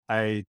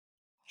I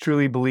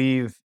truly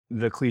believe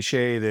the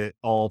cliche that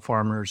all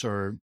farmers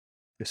are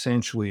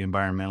essentially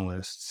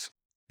environmentalists,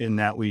 in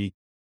that we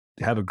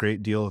have a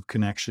great deal of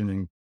connection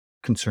and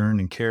concern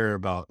and care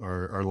about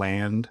our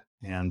land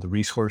and the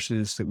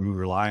resources that we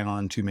rely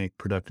on to make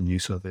productive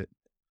use of it.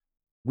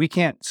 We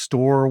can't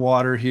store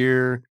water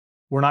here.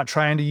 We're not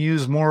trying to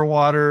use more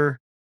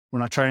water. We're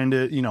not trying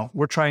to,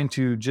 we're trying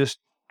to just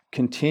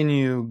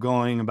continue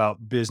going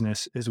about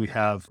business as we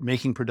have,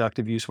 making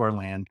productive use of our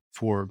land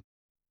for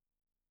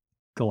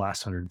the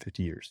last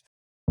 150 years.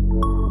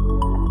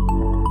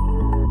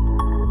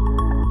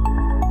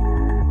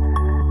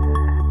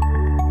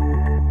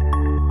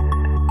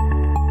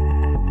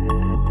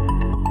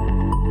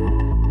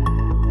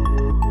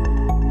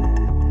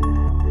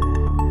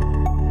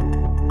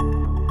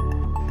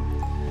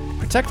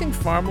 Protecting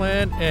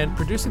farmland and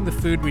producing the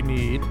food we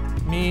need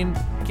mean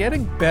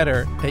getting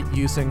better at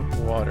using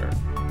water.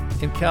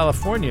 In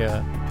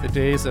California, the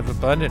days of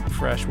abundant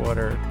fresh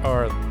water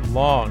are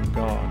long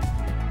gone.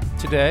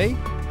 Today,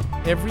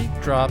 every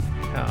drop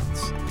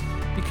counts.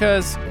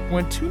 Because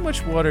when too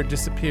much water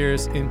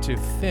disappears into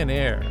thin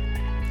air,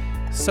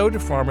 so do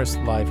farmers'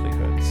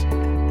 livelihoods.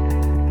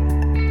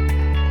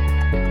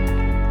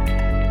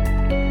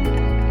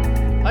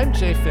 I'm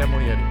Jay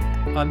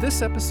Famiglietti. On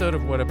this episode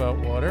of What About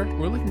Water,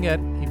 we're looking at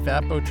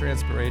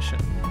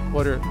evapotranspiration,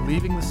 water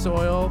leaving the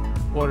soil,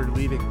 water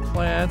leaving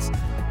plants,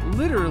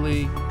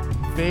 literally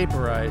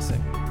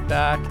vaporizing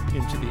back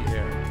into the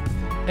air.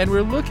 And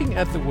we're looking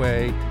at the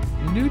way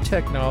new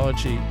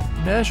technology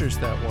measures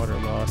that water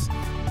loss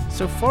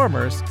so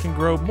farmers can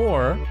grow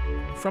more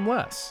from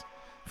less.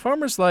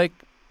 Farmers like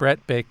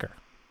Brett Baker.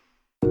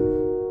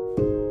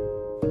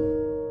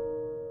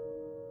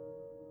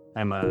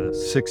 I'm a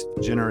sixth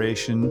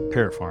generation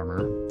pear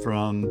farmer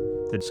from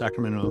the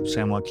Sacramento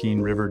San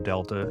Joaquin River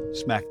Delta,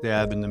 smack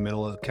dab in the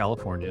middle of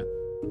California.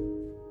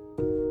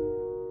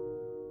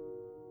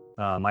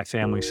 My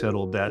family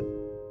settled that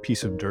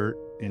piece of dirt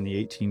in the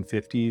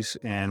 1850s,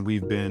 and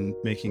we've been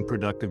making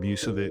productive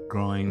use of it,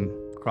 growing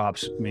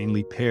crops,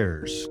 mainly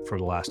pears, for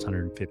the last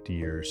 150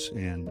 years.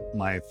 And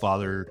my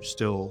father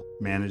still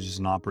manages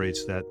and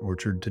operates that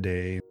orchard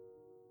today.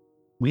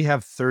 We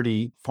have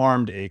 30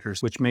 farmed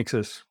acres, which makes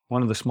us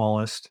one of the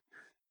smallest,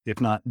 if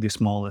not the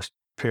smallest,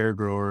 pear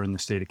grower in the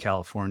state of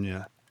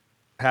California.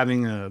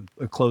 Having a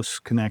close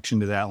connection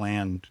to that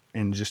land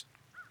and just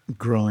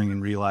growing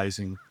and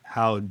realizing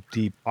how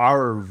deep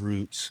our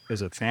roots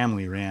as a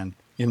family ran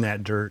in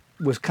that dirt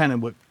was kind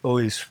of what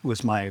always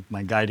was my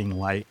guiding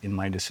light in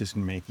my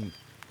decision making.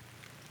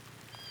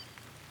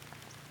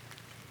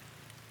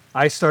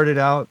 I started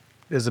out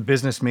as a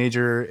business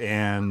major,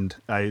 and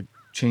I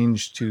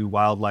changed to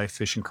wildlife,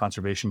 fish, and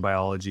conservation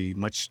biology,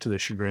 much to the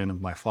chagrin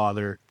of my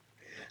father.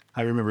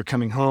 I remember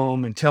coming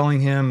home and telling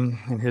him,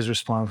 and his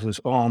response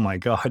was, "Oh my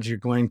God, you're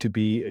going to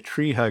be a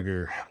tree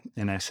hugger."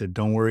 And I said,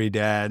 "Don't worry,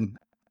 Dad,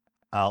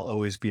 I'll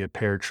always be a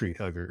pear tree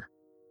hugger."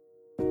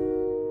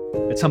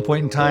 At some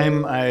point in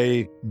time,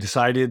 I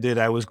decided that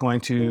I was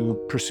going to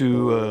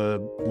pursue a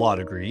law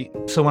degree.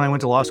 So when I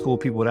went to law school,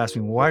 people would ask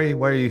me, why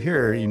are you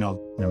here? And I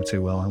would say,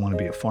 well, I want to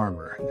be a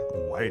farmer.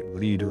 Why?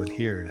 What are you doing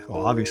here?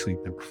 Well, obviously,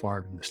 I've never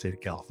farmed in the state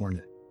of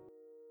California.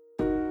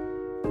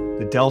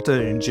 The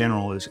Delta in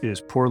general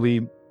is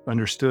poorly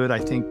understood, I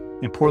think,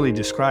 and poorly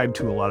described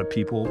to a lot of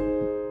people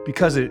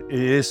because it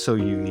is so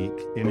unique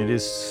and it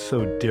is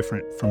so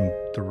different from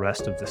the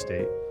rest of the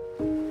state.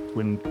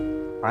 When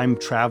I'm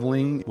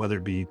traveling, whether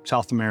it be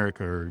South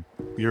America or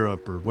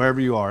Europe or wherever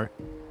you are,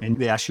 and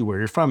they ask you where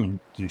you're from, and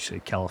you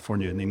say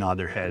California, and they nod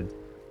their head.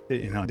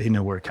 They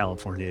know where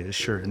California is,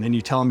 sure. And then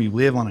you tell them you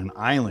live on an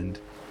island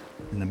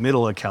in the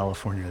middle of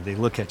California. They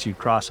look at you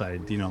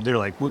cross-eyed. They're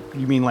like, "What,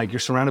 you mean like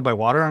you're surrounded by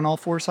water on all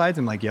four sides?"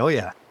 I'm like, "Oh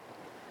yeah."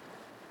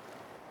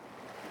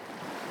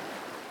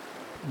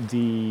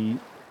 The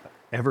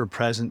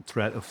ever-present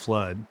threat of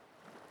flood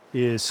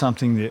is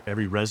something that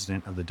every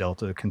resident of the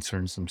Delta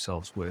concerns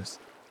themselves with.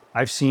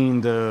 I've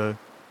seen the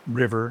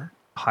river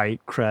height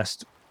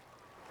crest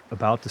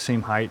about the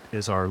same height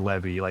as our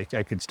levee. Like,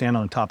 I could stand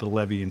on top of the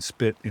levee and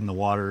spit in the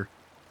water.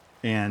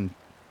 And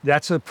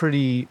that's a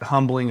pretty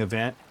humbling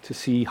event to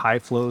see high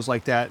flows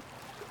like that.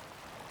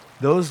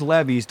 Those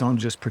levees don't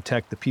just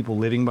protect the people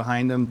living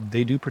behind them.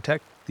 They do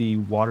protect the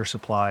water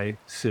supply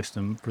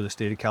system for the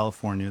state of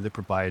California that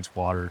provides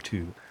water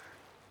to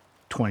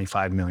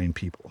 25 million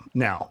people.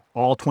 Now,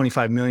 all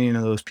 25 million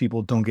of those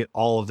people don't get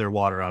all of their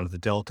water out of the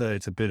Delta.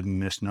 It's a bit of a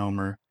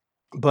misnomer.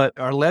 But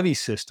our levee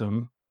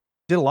system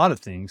did a lot of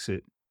things.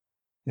 It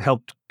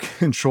helped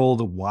control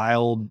the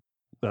wild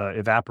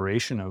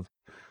evaporation of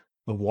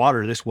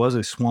water. This was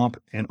a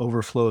swamp and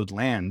overflowed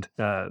land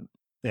at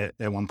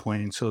one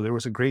point. And so there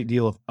was a great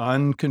deal of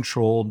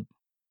uncontrolled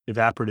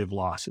evaporative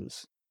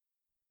losses.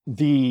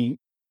 The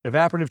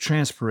evaporative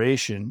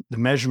transpiration, the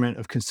measurement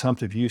of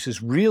consumptive use,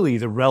 is really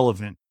the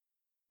relevant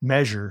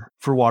measure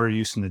for water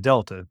use in the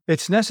Delta.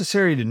 It's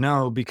necessary to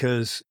know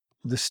because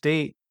the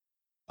state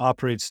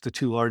operates the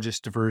two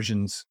largest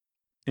diversions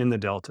in the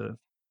Delta.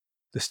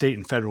 The state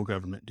and federal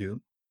government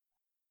do.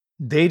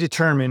 They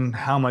determine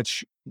how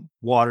much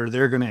water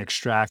they're going to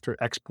extract or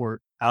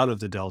export out of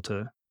the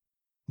delta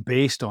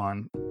based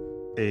on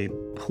a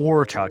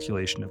poor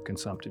calculation of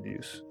consumptive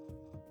use.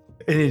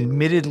 An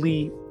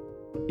admittedly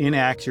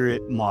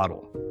inaccurate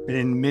model, an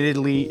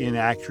admittedly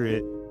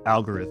inaccurate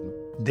algorithm.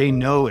 They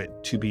know it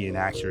to be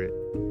inaccurate.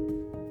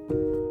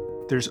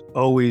 There's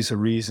always a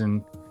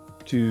reason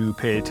to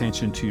pay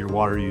attention to your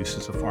water use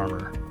as a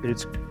farmer.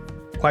 It's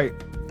quite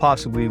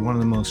possibly one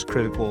of the most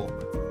critical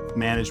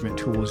management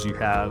tools you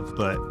have,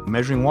 but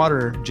measuring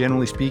water,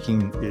 generally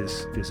speaking,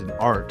 is an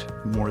art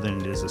more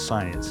than it is a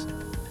science.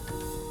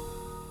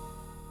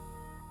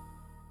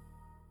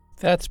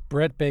 That's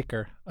Brett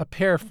Baker, a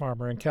pear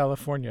farmer in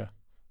California.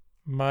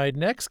 My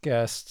next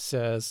guest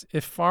says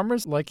if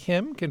farmers like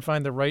him can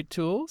find the right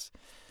tools,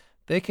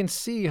 they can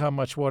see how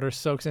much water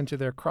soaks into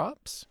their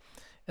crops,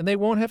 and they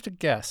won't have to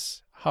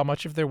guess how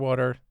much of their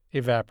water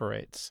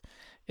evaporates.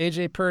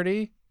 AJ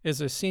Purdy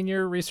is a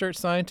senior research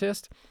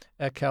scientist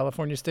at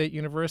California State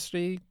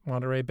University,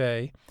 Monterey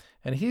Bay,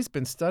 and he's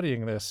been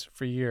studying this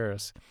for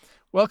years.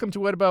 Welcome to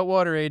What About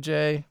Water,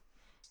 AJ.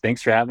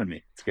 Thanks for having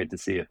me. It's great to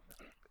see you.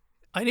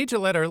 I need to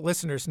let our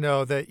listeners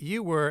know that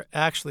you were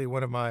actually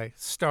one of my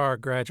star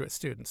graduate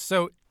students.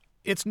 So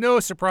it's no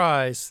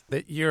surprise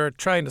that you're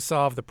trying to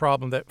solve the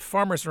problem that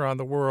farmers around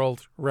the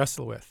world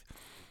wrestle with.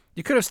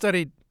 You could have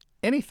studied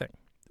anything.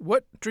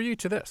 What drew you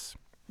to this?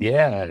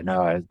 Yeah,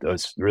 no, I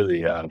was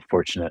really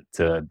fortunate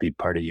to be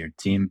part of your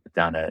team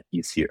down at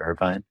UC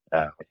Irvine.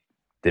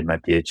 Did my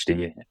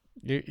PhD.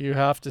 You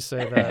have to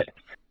say that.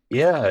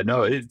 Yeah,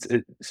 no,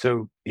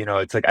 so,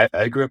 it's like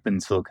I grew up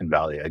in Silicon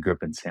Valley. I grew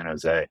up in San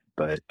Jose,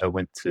 but I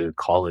went to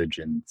college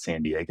in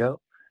San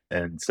Diego.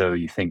 And so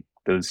you think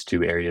those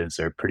two areas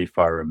are pretty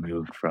far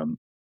removed from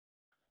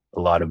a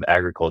lot of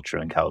agriculture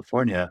in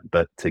California,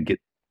 but to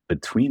get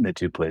between the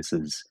two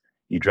places,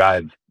 you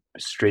drive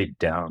straight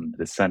down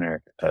the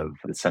center of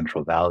the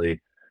Central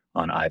Valley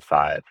on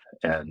I-5.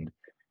 And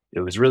it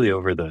was really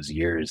over those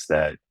years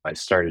that I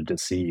started to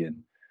see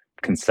and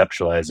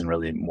conceptualize and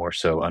really more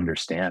so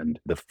understand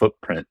the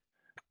footprint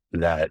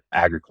that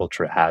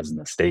agriculture has in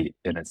the state.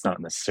 And it's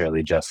not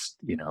necessarily just,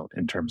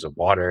 in terms of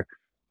water,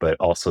 but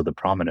also the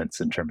prominence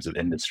in terms of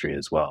industry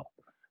as well.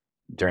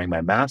 During my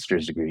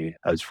master's degree,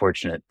 I was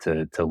fortunate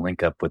to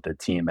link up with a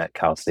team at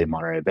Cal State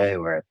Monterey Bay,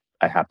 where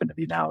I happen to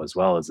be now as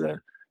well as a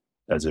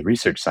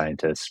research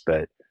scientist.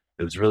 But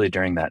it was really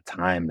during that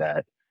time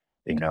that,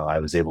 I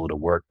was able to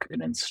work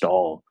and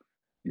install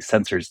these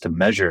sensors to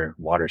measure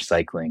water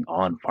cycling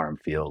on farm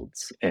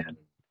fields. And,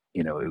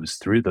 it was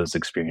through those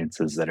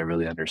experiences that I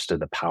really understood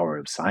the power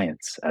of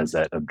science as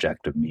that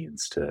objective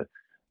means to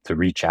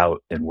reach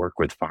out and work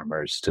with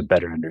farmers to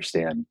better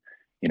understand,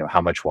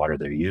 how much water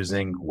they're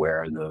using,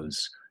 where are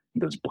those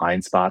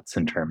blind spots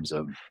in terms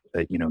of,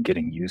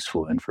 getting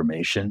useful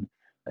information.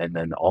 And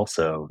then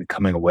also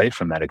coming away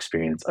from that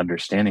experience,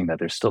 understanding that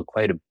there's still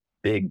quite a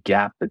big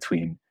gap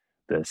between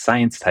the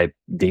science type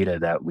data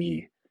that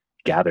we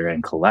gather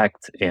and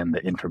collect and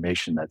the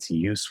information that's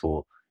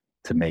useful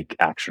to make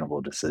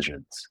actionable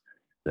decisions.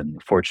 Then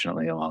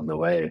fortunately along the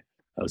way,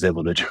 I was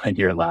able to join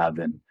your lab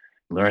and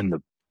learn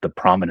the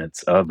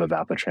prominence of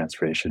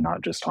evapotranspiration,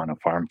 not just on a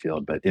farm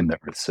field, but in the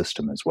Earth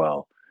system as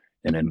well,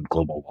 and in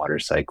global water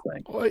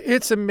cycling. Well,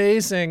 it's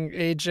amazing,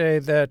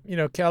 AJ, that,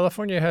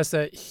 California has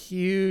that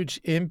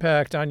huge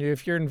impact on you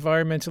if you're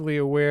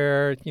environmentally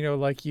aware,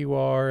 like you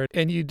are,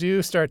 and you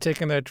do start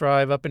taking that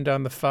drive up and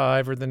down the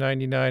 5 or the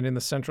 99 in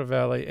the Central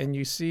Valley, and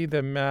you see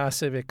the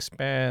massive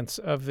expanse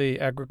of the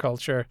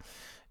agriculture.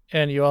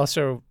 And you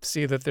also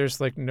see that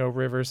there's like no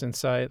rivers in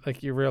sight.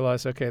 Like you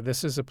realize, okay,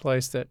 this is a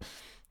place that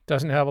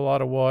doesn't have a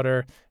lot of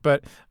water.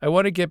 But I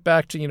want to get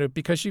back to,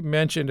 because you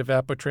mentioned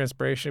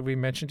evapotranspiration, we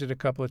mentioned it a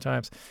couple of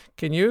times.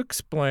 Can you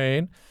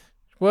explain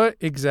what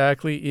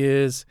exactly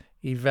is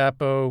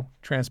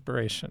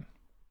evapotranspiration?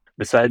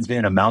 Besides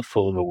being a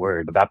mouthful of a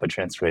word,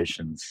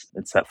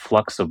 it's that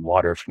flux of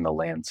water from the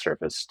land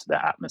surface to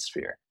the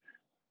atmosphere.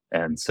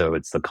 And so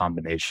it's the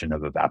combination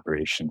of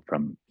evaporation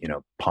from,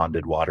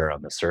 ponded water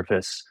on the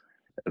surface,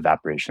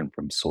 evaporation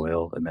from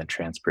soil, and then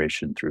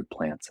transpiration through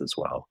plants as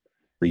well.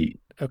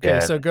 Okay,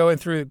 so going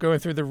through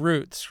the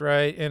roots,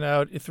 right, and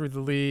out through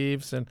the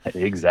leaves, and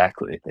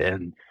exactly.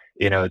 And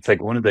it's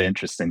like one of the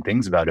interesting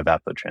things about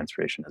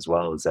evapotranspiration as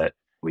well is that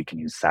we can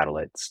use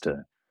satellites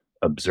to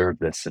observe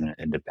this in an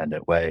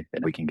independent way,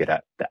 and we can get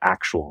at the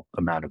actual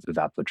amount of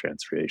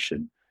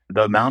evapotranspiration.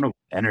 The amount of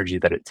energy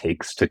that it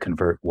takes to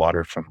convert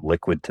water from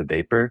liquid to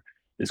vapor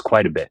is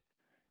quite a bit.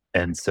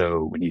 And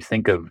so when you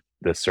think of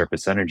the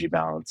surface energy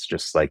balance,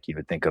 just like you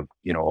would think of,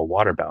 a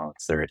water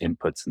balance, there are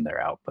inputs and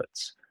there are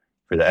outputs.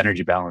 For the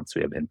energy balance,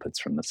 we have inputs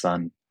from the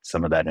sun.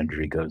 Some of that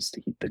energy goes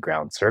to heat the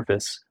ground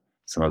surface.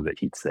 Some of it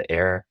heats the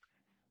air.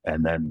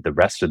 And then the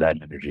rest of that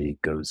energy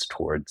goes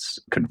towards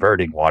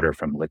converting water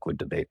from liquid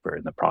to vapor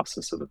in the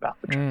process of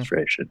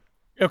evapotranspiration.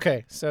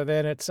 Okay, so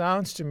then it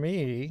sounds to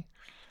me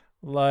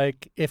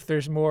like if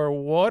there's more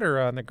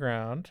water on the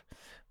ground,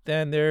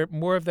 then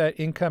more of that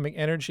incoming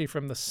energy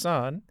from the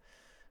sun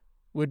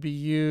would be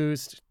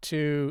used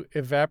to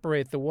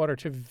evaporate the water,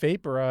 to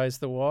vaporize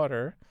the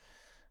water,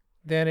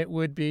 than it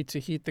would be to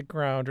heat the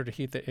ground or to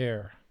heat the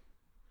air.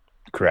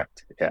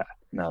 Correct. Yeah.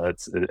 No,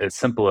 that's as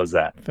simple as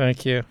that.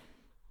 Thank you.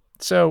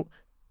 So,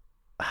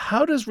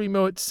 how does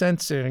remote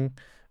sensing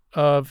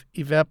of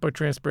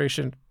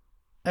evapotranspiration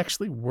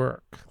actually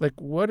work? Like,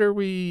 what are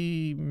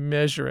we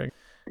measuring?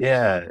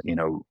 Yeah,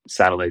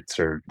 satellites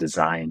are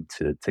designed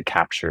to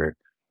capture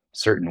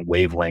certain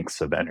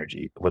wavelengths of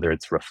energy, whether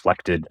it's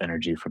reflected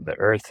energy from the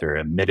Earth or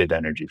emitted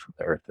energy from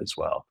the Earth as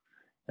well.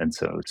 And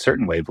so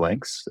certain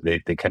wavelengths, they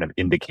kind of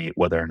indicate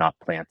whether or not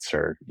plants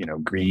are,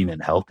 green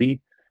and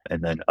healthy.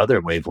 And then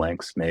other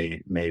wavelengths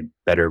may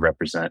better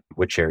represent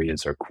which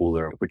areas are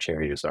cooler, which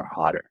areas are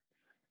hotter.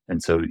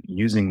 And so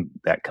using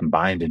that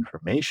combined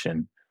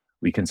information,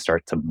 we can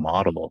start to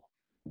model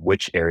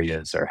which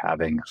areas are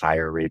having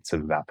higher rates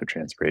of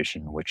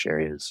evapotranspiration, which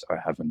areas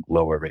are having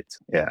lower rates.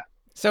 Yeah.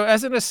 So,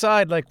 as an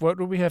aside, like, what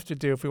would we have to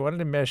do if we wanted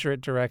to measure it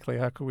directly?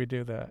 How could we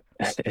do that?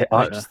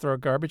 Like, just throw a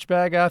garbage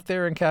bag out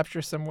there and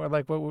capture somewhere?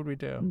 Like, what would we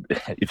do?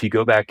 If you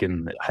go back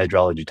in the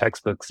hydrology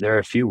textbooks, there are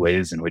a few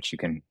ways in which you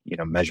can,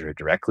 measure it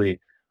directly.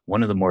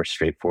 One of the more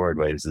straightforward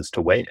ways is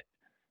to weigh it.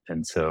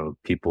 And so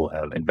people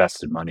have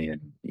invested money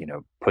and,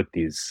 put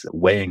these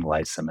weighing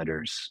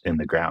lysimeters in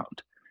the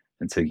ground.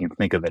 And so you can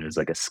think of it as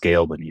like a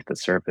scale beneath the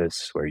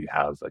surface where you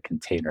have a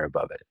container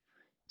above it.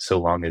 So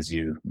long as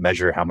you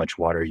measure how much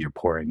water you're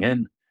pouring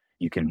in,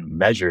 you can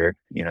measure,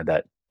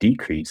 that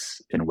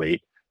decrease in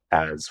weight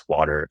as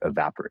water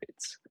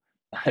evaporates.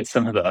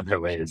 Some of the other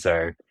ways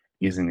are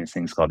using these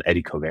things called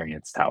eddy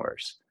covariance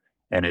towers.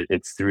 And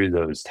it's through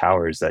those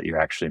towers that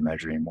you're actually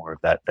measuring more of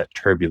that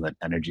turbulent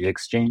energy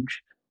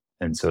exchange.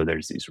 And so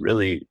there's these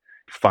really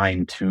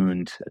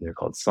fine-tuned, they're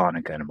called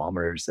sonic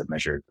anemometers that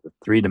measure the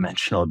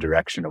three-dimensional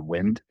direction of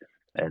wind.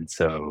 And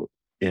so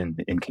in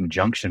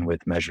conjunction with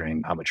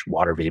measuring how much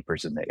water vapor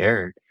is in the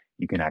air,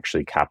 you can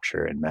actually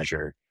capture and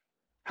measure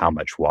how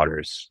much water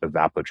is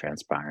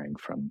evapotranspiring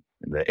from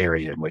the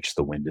area in which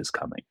the wind is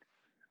coming.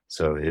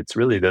 So it's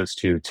really those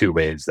two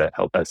ways that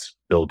help us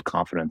build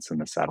confidence in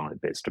the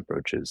satellite-based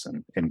approaches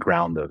and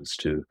ground those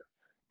to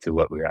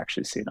what we're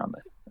actually seeing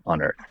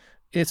on Earth.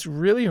 It's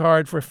really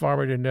hard for a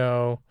farmer to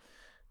know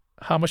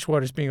how much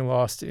water is being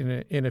lost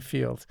in a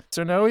field.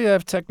 So now we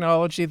have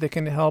technology that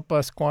can help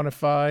us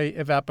quantify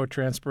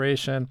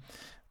evapotranspiration.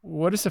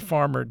 What does a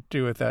farmer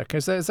do with that?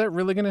 Because is that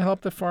really going to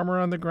help the farmer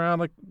on the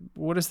ground? Like,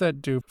 what does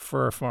that do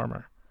for a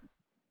farmer?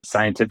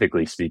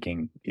 Scientifically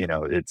speaking,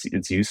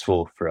 it's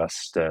useful for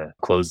us to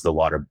close the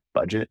water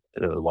budget,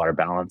 the water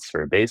balance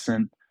for a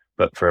basin.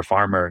 But for a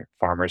farmer,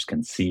 farmers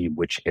can see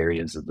which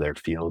areas of their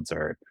fields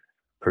are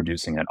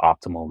producing at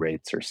optimal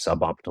rates or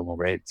suboptimal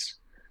rates.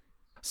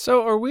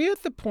 So are we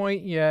at the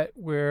point yet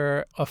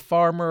where a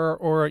farmer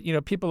or,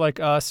 people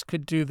like us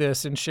could do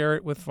this and share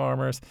it with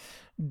farmers,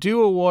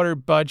 do a water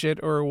budget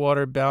or a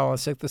water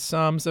balance, like the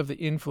sums of the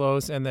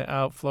inflows and the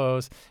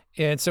outflows?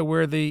 And so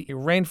where the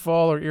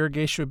rainfall or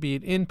irrigation would be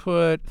an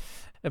input,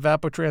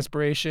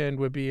 evapotranspiration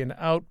would be an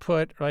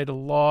output, right, a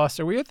loss.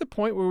 Are we at the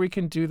point where we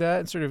can do that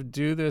and sort of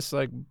do this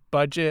like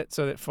budget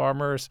so that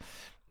farmers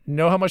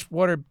know how much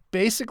water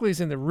basically is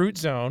in the root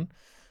zone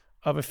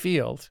of a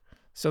field,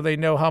 so they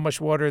know how much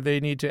water they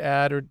need to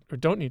add or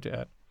don't need to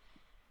add?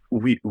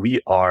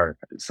 We are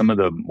some of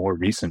the more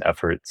recent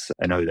efforts.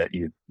 I know that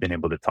you've been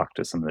able to talk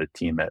to some of the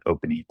team at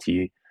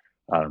OpenET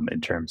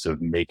in terms of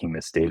making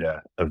this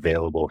data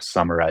available,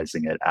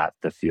 summarizing it at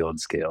the field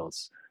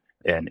scales,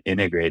 and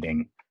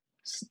integrating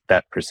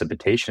that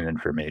precipitation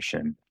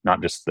information,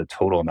 not just the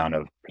total amount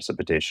of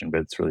precipitation,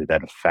 but it's really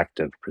that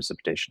effective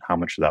precipitation, how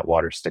much of that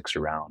water sticks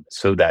around,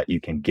 so that you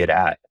can get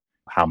at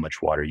how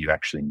much water you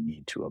actually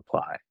need to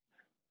apply.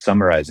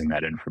 Summarizing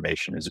that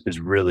information is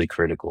really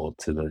critical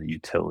to the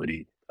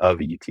utility of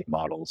ET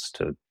models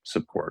to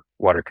support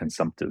water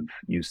consumptive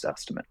use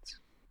estimates.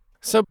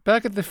 So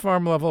back at the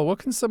farm level, what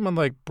can someone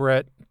like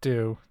Brett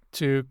do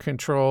to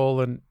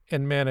control and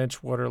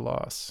manage water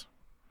loss?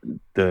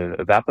 The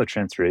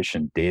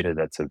evapotranspiration data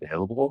that's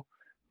available,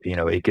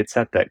 it gets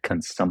at that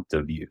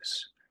consumptive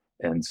use.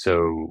 And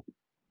so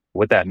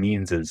what that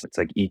means is it's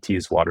like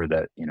ET's water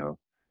that,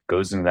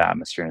 goes into the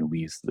atmosphere and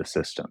leaves the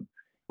system.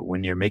 But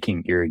when you're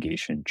making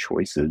irrigation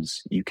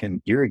choices, you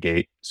can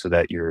irrigate so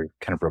that you're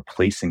kind of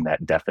replacing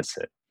that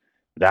deficit.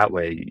 That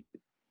way,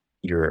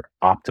 you're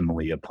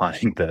optimally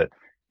applying the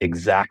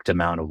exact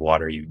amount of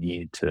water you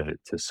need to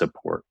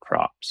support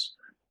crops.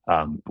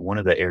 One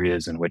of the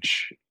areas in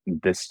which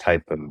this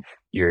type of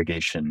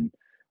irrigation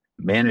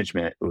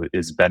management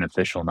is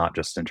beneficial, not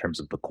just in terms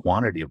of the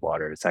quantity of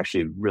water, it's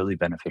actually really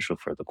beneficial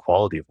for the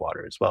quality of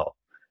water as well.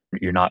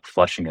 You're not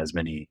flushing as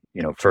many,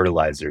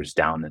 fertilizers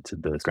down into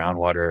the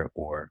groundwater,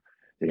 or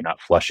you're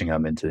not flushing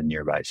them into the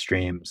nearby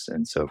streams.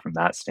 And so from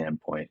that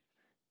standpoint,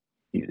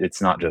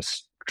 it's not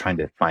just trying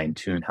to fine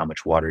tune how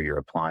much water you're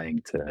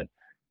applying to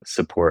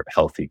support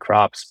healthy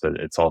crops, but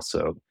it's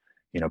also,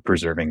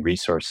 preserving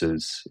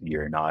resources.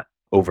 You're not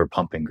over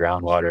pumping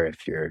groundwater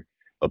if you're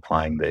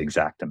applying the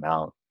exact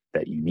amount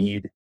that you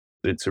need.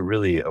 It's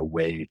really a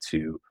way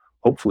to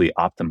hopefully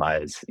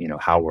optimize,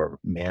 how we're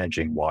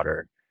managing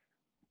water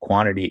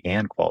quantity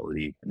and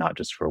quality, not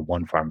just for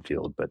one farm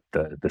field, but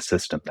the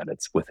system that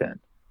it's within.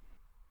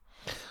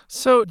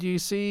 So, do you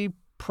see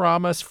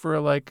promise for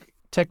like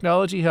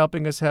technology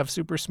helping us have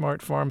super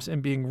smart farms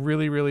and being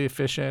really, really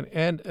efficient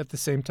and at the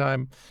same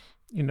time,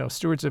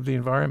 stewards of the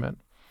environment?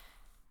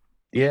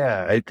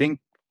 Yeah, I think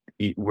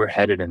we're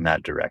headed in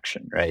that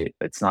direction, right?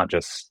 It's not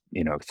just,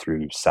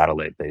 through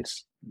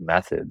satellite-based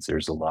methods.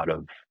 There's a lot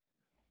of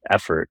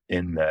effort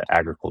in the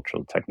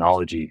agricultural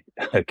technology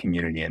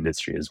community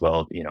industry as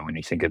well. When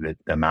you think of the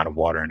amount of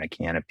water in a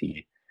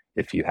canopy,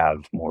 if you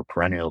have more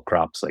perennial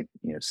crops like,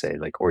 say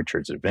like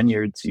orchards or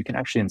vineyards, you can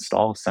actually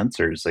install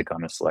sensors like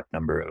on a select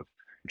number of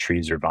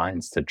trees or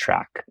vines to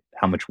track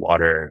how much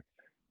water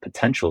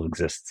potential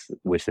exists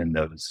within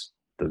those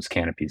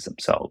canopies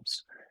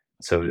themselves.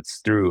 So it's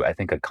through, I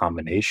think, a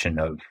combination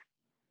of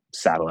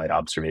satellite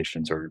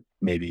observations or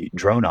maybe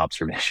drone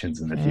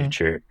observations in the Mm.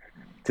 future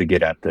to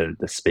get at the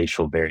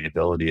spatial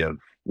variability of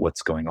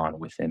what's going on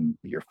within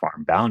your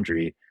farm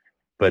boundary.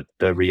 But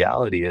the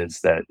reality is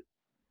that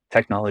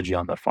technology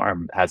on the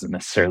farm hasn't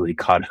necessarily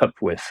caught up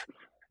with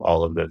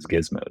all of those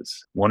gizmos.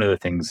 One of the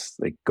things,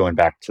 like going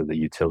back to the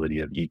utility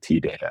of ET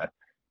data,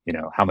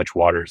 how much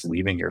water is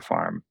leaving your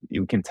farm,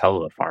 you can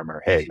tell a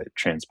farmer, hey, it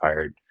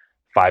transpired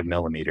 5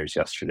 millimeters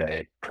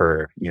yesterday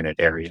per unit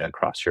area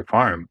across your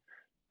farm.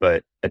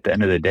 But at the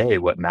end of the day,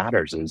 what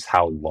matters is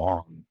how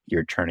long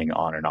you're turning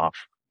on and off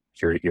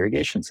your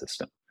irrigation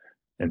system.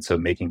 And so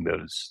making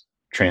those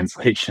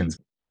translations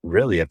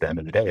really at the end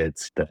of the day,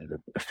 it's the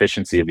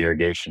efficiency of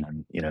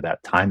irrigation and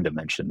that time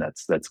dimension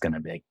that's going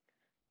to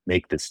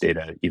make this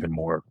data even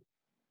more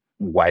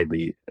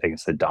widely, I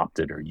guess,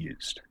 adopted or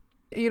used.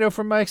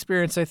 From my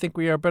experience, I think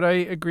we are, but I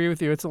agree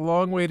with you. It's a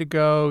long way to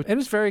go and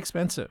it's very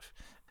expensive.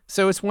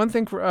 So it's one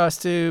thing for us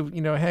to,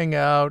 hang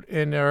out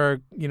in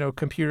our,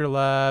 computer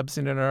labs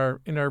and in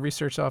our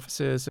research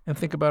offices and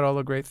think about all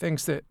the great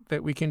things that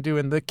we can do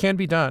and that can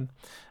be done.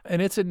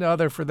 And it's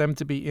another for them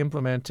to be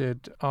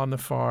implemented on the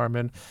farm.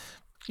 And,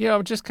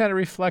 I'm just kind of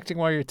reflecting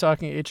while you're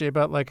talking, AJ,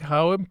 about like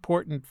how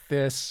important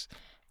this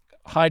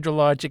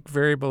hydrologic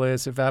variable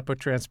is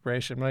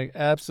evapotranspiration, like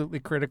absolutely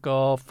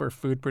critical for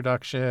food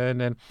production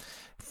and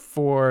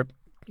for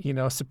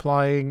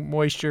supplying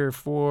moisture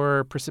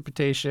for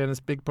precipitation. It's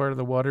a big part of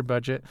the water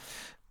budget.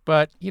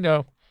 But,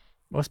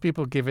 most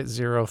people give it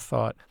zero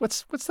thought.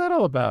 What's that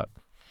all about?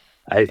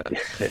 I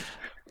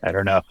I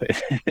don't know.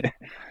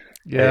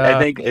 Yeah. I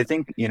think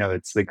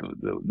it's like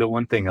the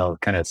one thing I'll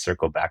kind of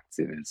circle back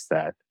to is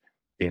that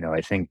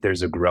I think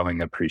there's a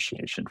growing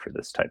appreciation for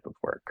this type of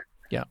work.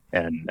 Yeah.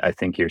 And I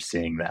think you're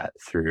seeing that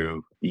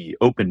through the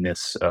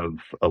openness of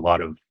a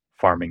lot of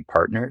farming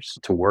partners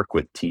to work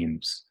with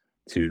teams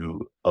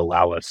to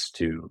allow us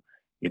to,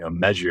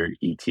 measure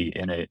ET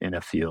in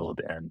a field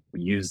and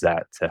use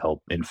that to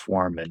help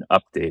inform and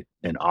update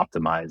and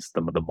optimize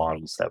some of the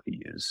models that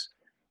we use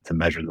to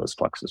measure those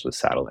fluxes with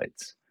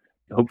satellites.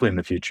 Hopefully in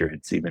the future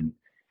it's even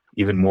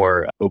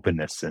more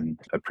openness and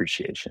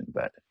appreciation.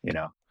 But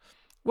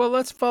Well,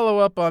 let's follow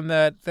up on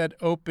that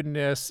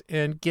openness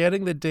and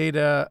getting the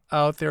data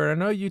out there.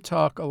 And I know you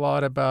talk a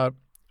lot about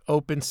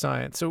open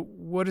science. So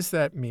what does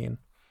that mean?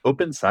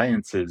 open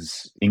science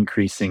is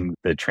increasing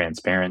the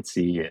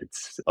transparency,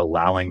 it's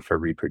allowing for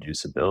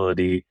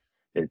reproducibility,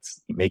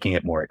 it's making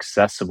it more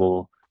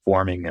accessible,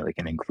 forming like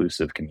an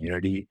inclusive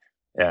community.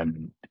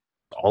 And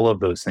all of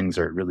those things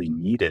are really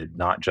needed,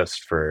 not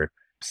just for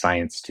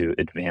science to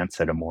advance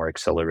at a more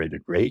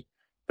accelerated rate,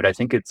 but I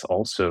think it's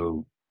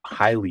also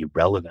highly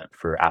relevant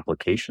for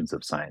applications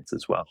of science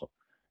as well.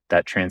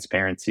 That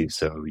transparency,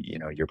 so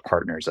your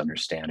partners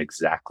understand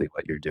exactly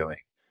what you're doing,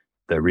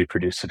 the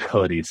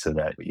reproducibility so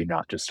that you're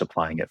not just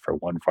applying it for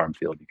one farm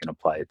field, you can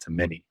apply it to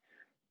many.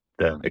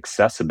 The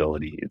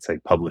accessibility, it's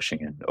like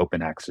publishing in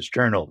open access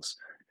journals,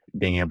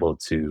 being able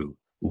to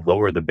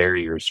lower the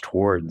barriers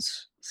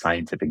towards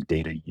scientific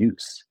data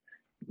use.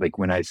 Like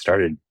when I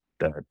started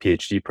the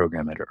PhD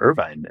program at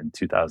Irvine in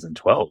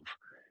 2012,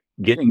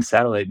 getting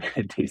satellite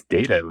based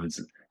data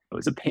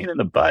was a pain in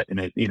the butt, and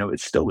it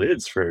still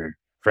is for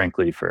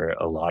frankly for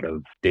a lot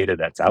of data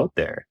that's out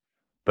there.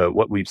 But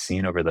what we've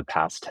seen over the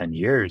past 10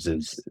 years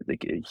is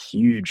like a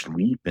huge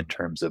leap in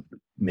terms of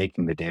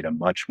making the data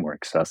much more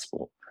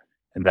accessible.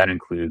 And that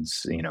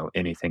includes,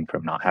 anything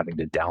from not having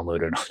to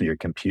download it on your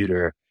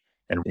computer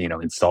and,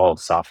 install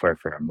software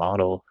for a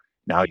model.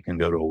 Now you can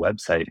go to a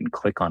website and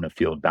click on a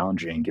field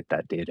boundary and get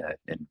that data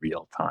in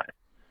real time.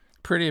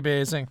 Pretty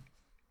amazing.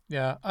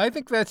 Yeah, I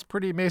think that's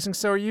pretty amazing.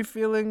 So are you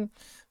feeling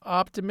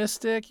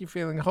optimistic? You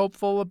feeling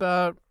hopeful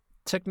about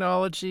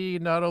technology,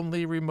 not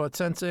only remote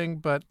sensing,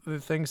 but the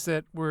things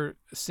that we're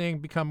seeing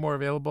become more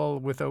available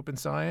with open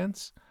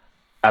science?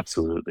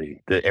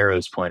 Absolutely. The arrow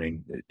is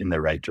pointing in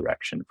the right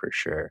direction for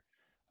sure.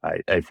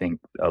 I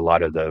think a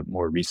lot of the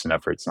more recent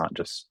efforts, not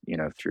just,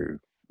 through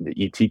the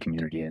ET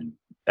community and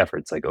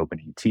efforts like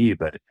OpenET,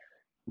 but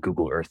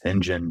Google Earth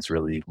Engines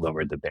really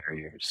lowered the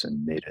barriers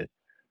and made it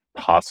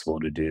possible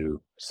to do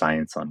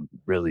science on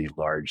really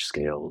large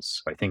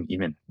scales. I think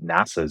even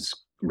NASA's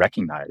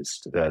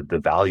recognized the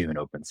value in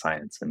open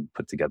science and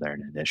put together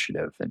an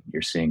initiative. And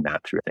you're seeing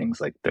that through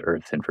things like the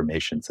Earth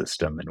Information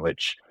System, in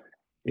which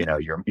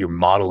you're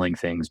modeling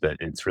things, but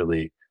it's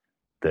really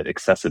the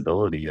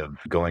accessibility of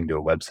going to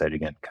a website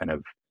again, kind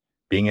of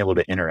being able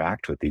to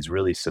interact with these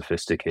really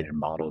sophisticated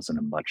models in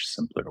a much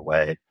simpler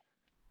way.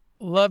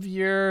 Love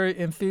your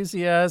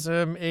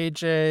enthusiasm,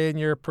 AJ, and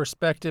your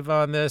perspective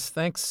on this.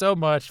 Thanks so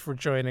much for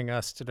joining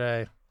us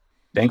today.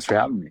 Thanks for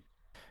having me.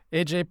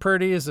 AJ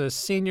Purdy is a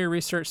senior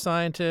research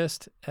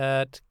scientist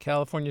at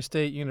California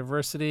State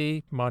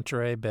University,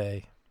 Monterey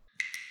Bay.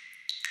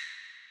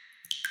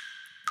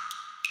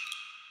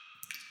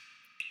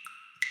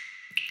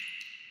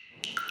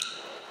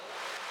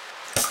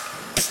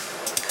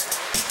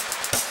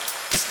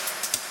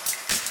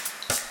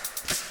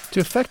 To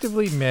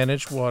effectively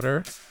manage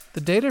water, the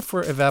data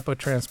for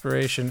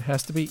evapotranspiration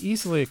has to be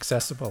easily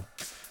accessible.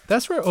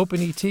 That's where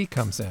OpenET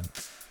comes in.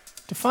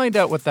 To find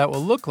out what that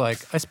will look like,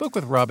 I spoke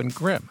with Robin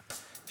Grimm.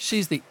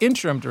 She's the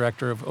interim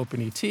director of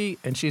OpenET,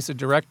 and she's a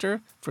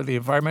director for the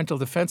Environmental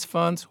Defense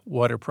Fund's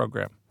Water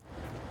Program.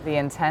 The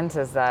intent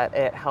is that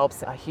it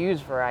helps a huge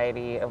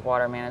variety of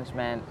water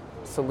management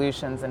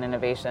solutions and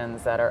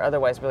innovations that are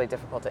otherwise really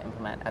difficult to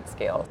implement at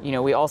scale.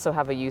 We also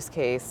have a use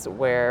case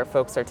where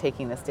folks are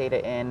taking this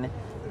data in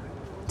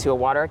to a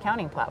water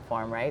accounting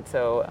platform, right?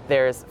 So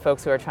there's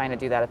folks who are trying to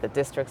do that at the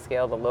district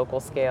scale, the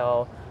local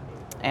scale,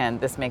 and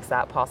this makes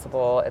that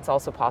possible. It's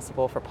also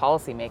possible for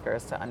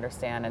policymakers to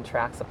understand and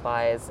track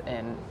supplies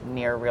in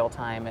near real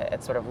time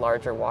at sort of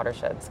larger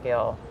watershed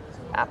scale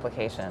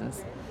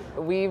applications.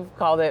 We've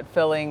called it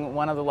filling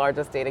one of the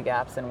largest data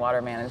gaps in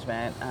water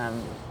management,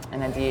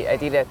 and indeed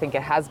I think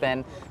it has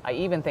been. I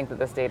even think that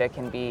this data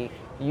can be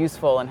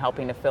useful in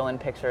helping to fill in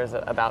pictures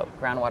about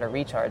groundwater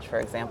recharge, for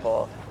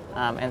example,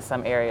 in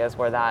some areas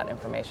where that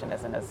information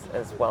isn't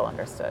as well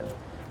understood.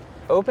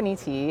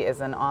 OpenET is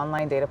an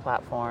online data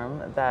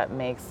platform that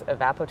makes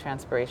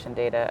evapotranspiration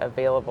data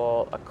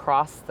available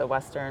across the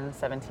western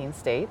 17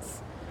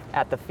 states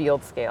at the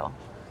field scale.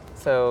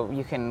 So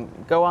you can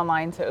go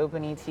online to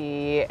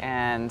OpenET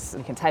and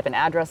you can type an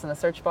address in the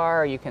search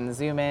bar, or you can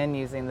zoom in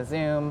using the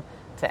zoom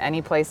to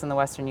any place in the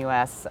western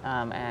US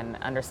and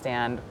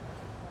understand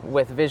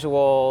with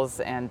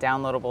visuals and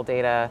downloadable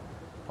data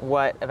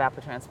what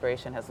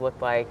evapotranspiration has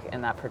looked like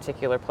in that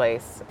particular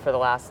place for the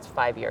last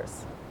 5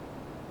 years.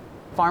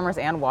 Farmers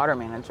and water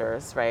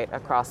managers, right,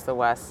 across the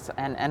West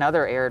and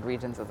other arid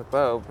regions of the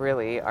globe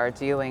really are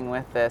dealing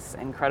with this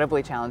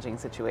incredibly challenging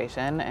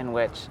situation in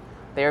which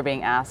they're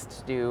being asked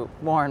to do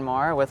more and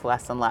more with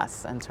less and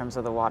less in terms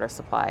of the water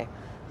supply.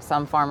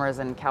 Some farmers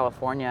in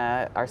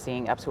California are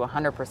seeing up to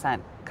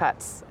 100%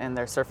 cuts in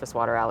their surface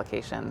water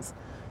allocations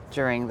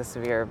during the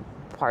severe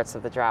parts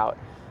of the drought.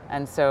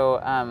 And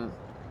so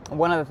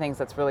one of the things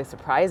that's really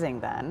surprising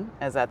then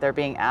is that they're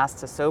being asked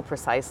to so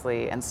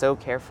precisely and so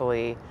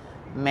carefully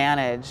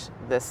manage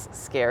this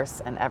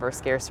scarce and ever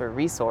scarcer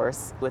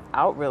resource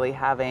without really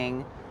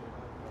having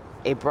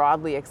a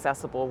broadly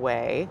accessible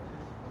way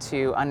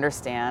to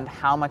understand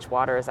how much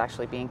water is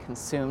actually being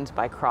consumed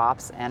by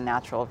crops and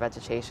natural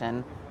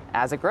vegetation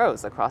as it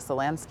grows across the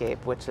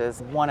landscape, which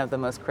is one of the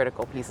most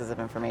critical pieces of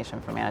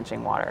information for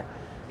managing water.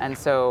 And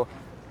so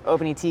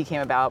OpenET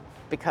came about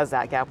because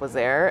that gap was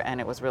there, and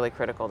it was really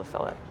critical to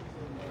fill it.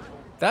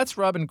 That's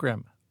Robin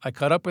Grimm. I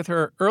caught up with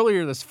her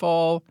earlier this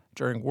fall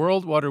during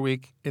World Water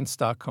Week in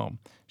Stockholm.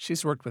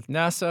 She's worked with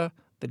NASA,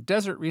 the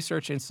Desert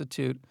Research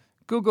Institute,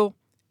 Google,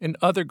 and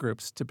other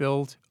groups to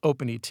build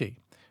OpenET.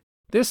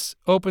 This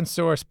open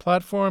source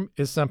platform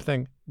is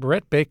something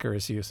Brett Baker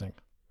is using.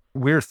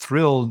 We're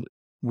thrilled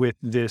with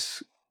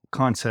this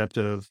concept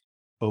of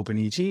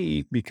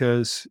OpenET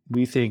because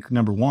we think,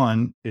 number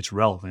one, it's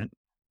relevant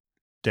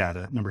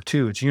data. Number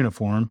two, it's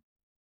uniform.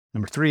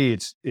 Number three,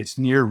 it's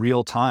near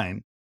real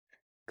time.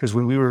 Because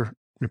when we were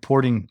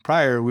reporting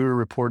prior, we were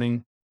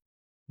reporting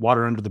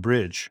water under the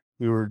bridge.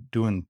 We were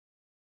doing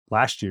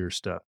last year's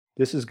stuff.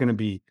 This is going to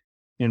be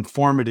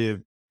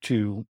informative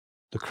to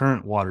the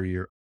current water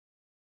year.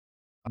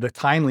 The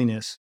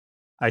timeliness,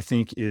 I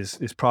think, is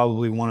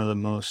probably one of the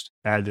most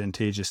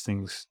advantageous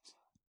things,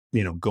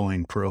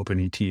 going for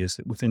OpenET, is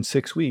that within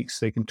 6 weeks,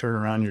 they can turn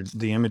around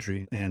the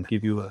imagery and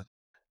give you a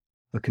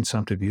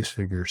consumptive use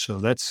figure. So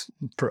that's,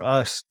 for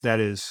us,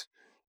 that is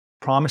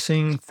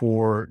promising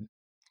for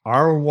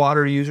our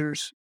water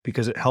users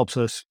because it helps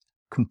us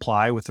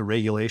comply with the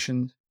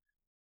regulations.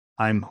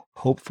 I'm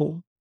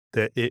hopeful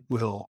that it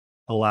will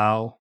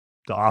allow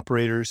the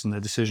operators and the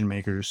decision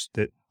makers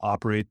that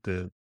operate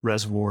the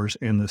reservoirs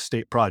and the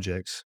state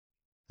projects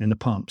and the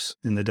pumps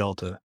in the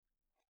Delta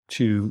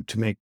to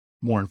make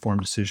more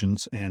informed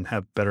decisions and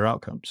have better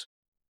outcomes.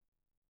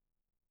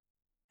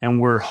 And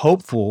we're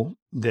hopeful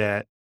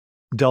that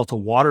Delta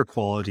water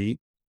quality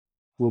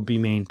will be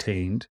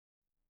maintained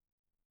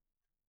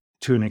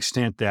to an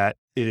extent that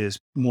it is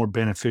more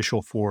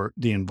beneficial for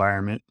the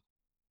environment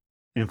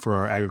and for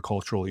our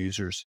agricultural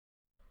users.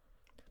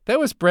 That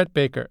was Brett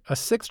Baker, a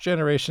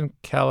sixth-generation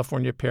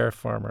California pear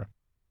farmer.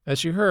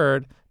 As you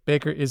heard,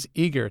 Baker is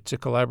eager to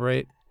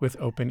collaborate with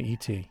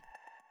OpenET.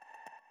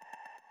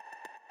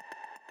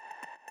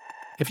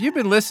 If you've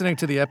been listening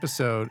to the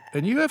episode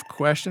and you have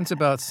questions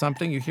about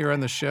something you hear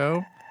on the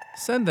show,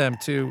 send them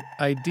to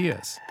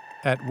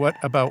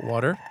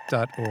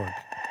ideas@whataboutwater.org.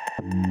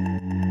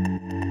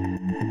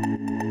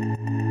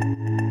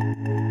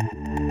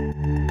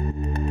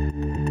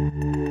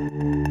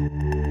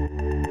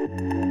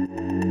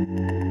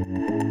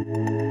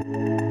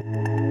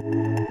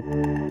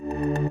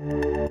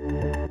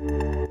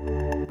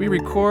 We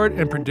record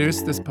and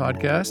produce this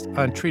podcast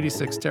on Treaty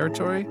 6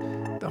 territory,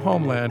 the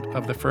homeland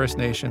of the First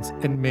Nations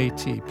and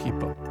Métis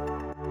people.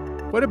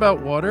 What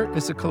About Water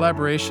is a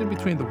collaboration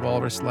between the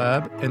Walrus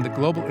Lab and the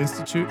Global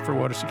Institute for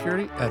Water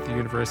Security at the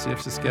University of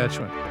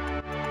Saskatchewan.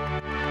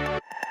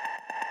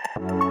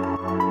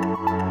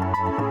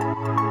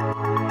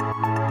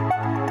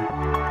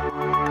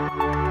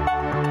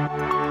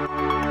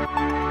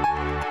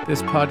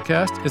 This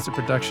podcast is a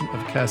production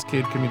of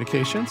Cascade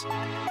Communications.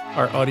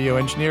 Our audio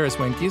engineer is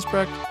Wayne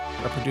Giesbrecht.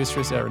 Our producer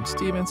is Aaron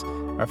Stevens.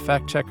 Our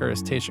fact checker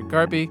is Tasha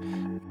Garby.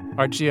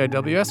 Our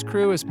GIWS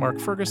crew is Mark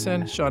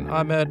Ferguson, Sean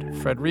Ahmed,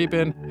 Fred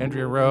Reben,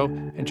 Andrea Rowe,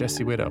 and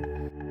Jesse Widow.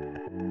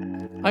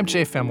 I'm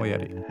Jay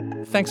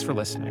Familietti. Thanks for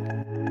listening.